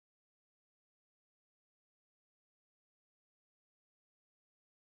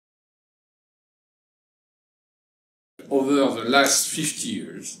over the last 50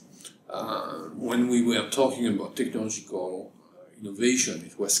 years, when we were talking about technological innovation,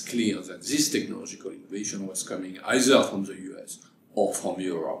 it was clear that this technological innovation was coming either from the US or from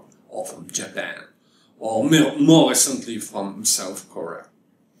Europe or from Japan or more recently from South Korea.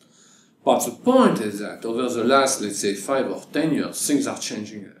 But the point is that over the last, let's say, 5 or 10 years, things are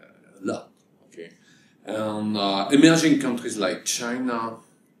changing a lot. Okay, and emerging countries like China,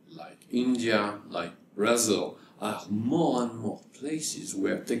 like India, like Brazil are more and more places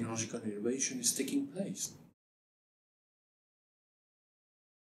where technological innovation is taking place.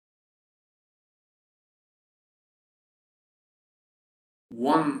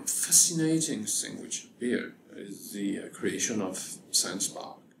 One fascinating thing which appeared is the creation of science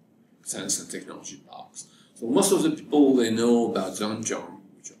and technology parks. So most of the people, they know about Zhangjiang,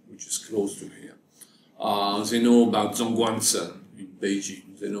 which is close to here. They know about Zhongguancun in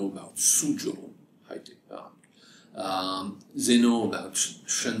Beijing. They know about Suzhou high-tech park. They know about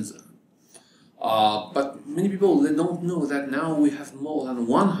Shenzhen. But many people, they don't know that now we have more than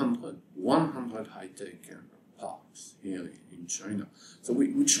 100 high-tech parks here in China, so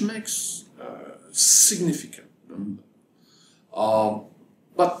which makes a significant number.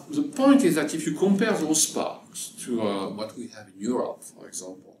 But the point is that if you compare those parks to what we have in Europe, for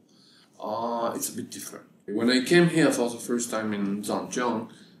example, it's a bit different. When I came here for the first time in Zhangjiang,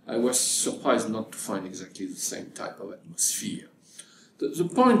 I was surprised not to find exactly the same type of atmosphere. The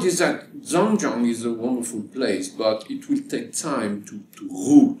point is that Zhangjiang is a wonderful place, but it will take time to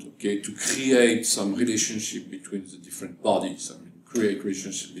root, okay, to create some relationship between the different bodies. I mean, create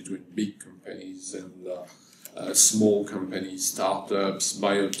relationship between big companies and small companies, startups,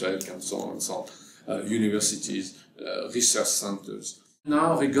 biotech, and so on and so on, universities, research centers.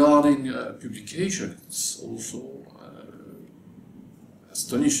 Now, regarding publication, it's also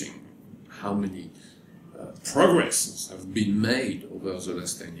astonishing how many progresses have been made over the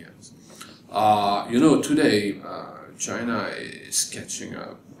last 10 years. You know, today China is catching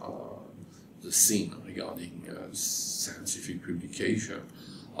up the scene regarding scientific publication.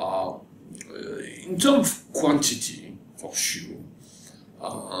 In terms of quantity, for sure.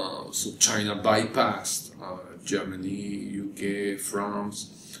 So China bypassed Germany, UK,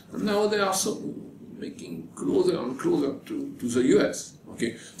 France, and now they are making closer and closer to the US.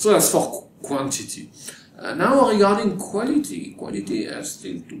 Okay, so that's for quantity. Now regarding quality has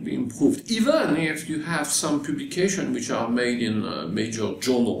still to be improved, even if you have some publications which are made in major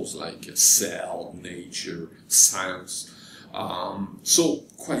journals like Cell, Nature, Science. So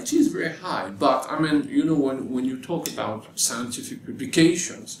quality is very high, but I mean, you know, when you talk about scientific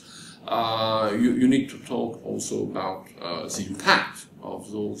publications, you need to talk also about the impact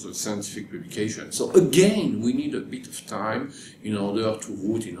of those scientific publications. So again, we need a bit of time in order to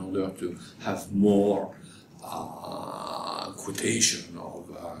root, in order to have more quotation of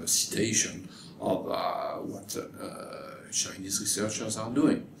citation of what Chinese researchers are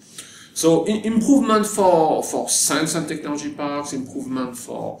doing. So improvement for science and technology parks, improvement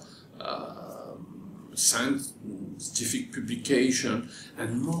for scientific publication,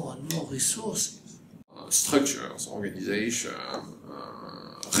 and more resources, structures, organization,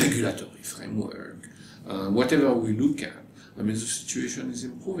 regulatory framework, whatever we look at. I mean, the situation is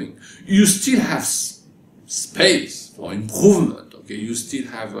improving. You still have space for improvement. Okay, you still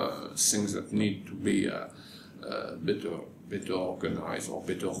have things that need to be better organized or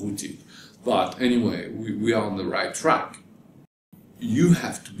better rooted. But anyway, we are on the right track. You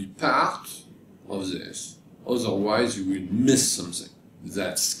have to be part of this, otherwise you will miss something.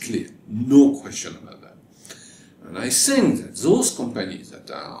 That's clear, no question about that. And I think that those companies that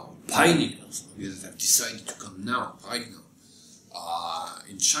are pioneers, that have decided to come now, right now,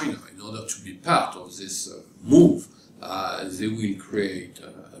 in China, in order to be part of this move, they will create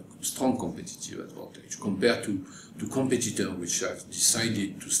a strong competitive advantage compared to competitors which have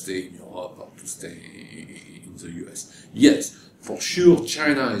decided to stay in Europe or to stay in the US. Yes, for sure,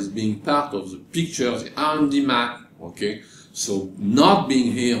 China is being part of the picture, the R&D map, okay? So not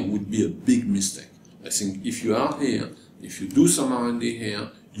being here would be a big mistake. I think if you are here, if you do some R&D here,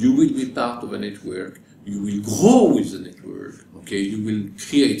 you will be part of a network, you will grow with the network, okay? You will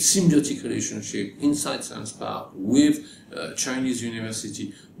create symbiotic relationship inside Science Park with Chinese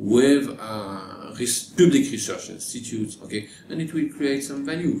university, with public research institutes, okay? And it will create some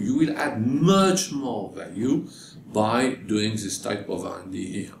value. You will add much more value by doing this type of R&D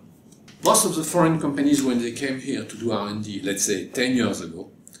here. Most of the foreign companies, when they came here to do R&D, let's say 10 years ago,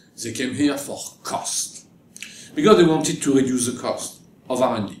 they came here for cost. Because they wanted to reduce the cost of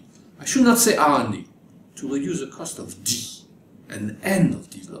R&D. I should not say R&D, to reduce the cost of D, and end of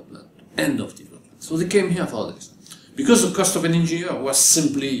development, So they came here for this. because the cost of an engineer was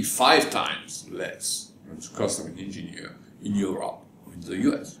simply 5 times less than the cost of an engineer in Europe or in the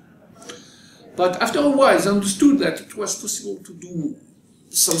US. But after a while, they understood that it was possible to do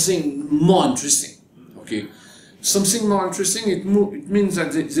something more interesting. Okay, something more interesting. It means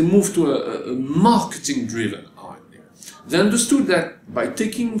that they moved to a marketing-driven R&D. They understood that by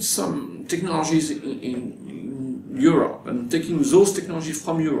taking some technologies in Europe and taking those technologies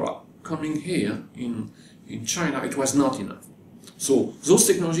from Europe, coming here in China, it was not enough. So those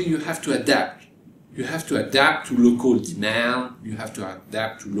technologies you have to adapt. You have to adapt to local demand, you have to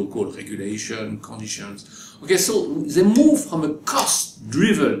adapt to local regulation, conditions. Okay, so they move from a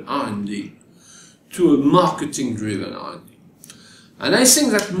cost-driven R&D to a marketing-driven R&D. And I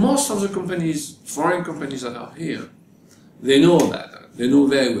think that most of the companies, foreign companies that are here, they know that. They know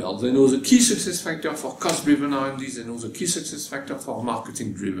very well. They know the key success factor for cost-driven R&D, they know the key success factor for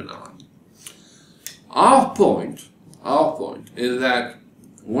marketing-driven R&D. Our point is that,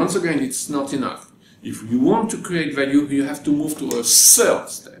 once again, it's not enough. If you want to create value, you have to move to a third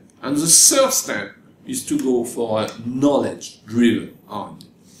step. And the third step is to go for a knowledge-driven R&D.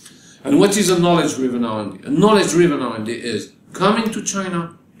 And what is a knowledge-driven R&D? A knowledge-driven R&D is coming to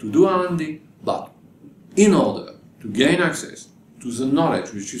China to do R&D, but in order to gain access to the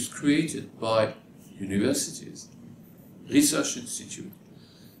knowledge which is created by universities, research institutes,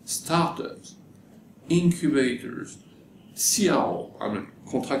 startups, incubators, CRO,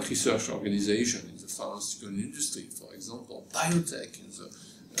 contract research organization in the pharmaceutical industry, for example, biotech in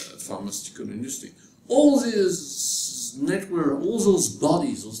the pharmaceutical industry. All these networks, all those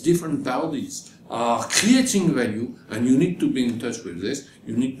bodies, those different bodies are creating value, and you need to be in touch with this.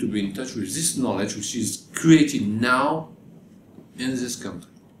 You need to be in touch with this knowledge which is created now in this country.